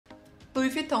Louis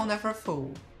Vuitton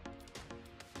Neverfull.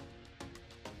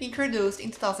 Introduced in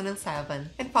 2007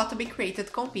 and thought to be created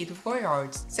to compete with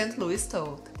Goyard's St. Louis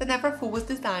tote, the Neverfull was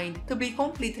designed to be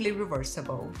completely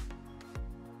reversible.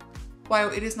 While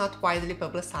it is not widely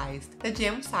publicized, the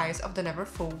gem size of the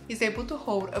Neverfull is able to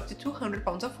hold up to 200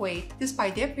 pounds of weight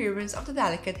despite the appearance of the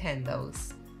delicate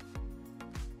handles.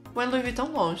 When Louis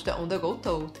Vuitton launched the on-the-go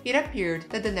tote, it appeared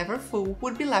that the Neverfull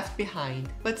would be left behind,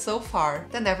 but so far,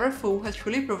 the Neverfull has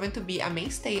truly proven to be a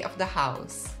mainstay of the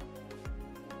house.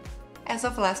 As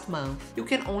of last month, you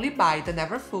can only buy the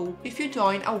Neverfull if you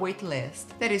join a wait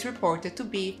list that is reported to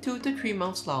be 2 to 3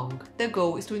 months long. The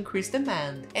goal is to increase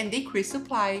demand and decrease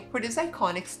supply for this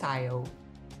iconic style.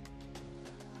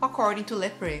 According to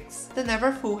Leprix, the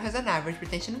Neverfull has an average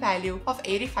retention value of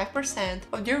 85%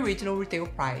 of the original retail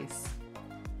price.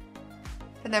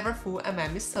 The Neverfull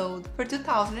MM is sold for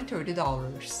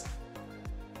 $2,030.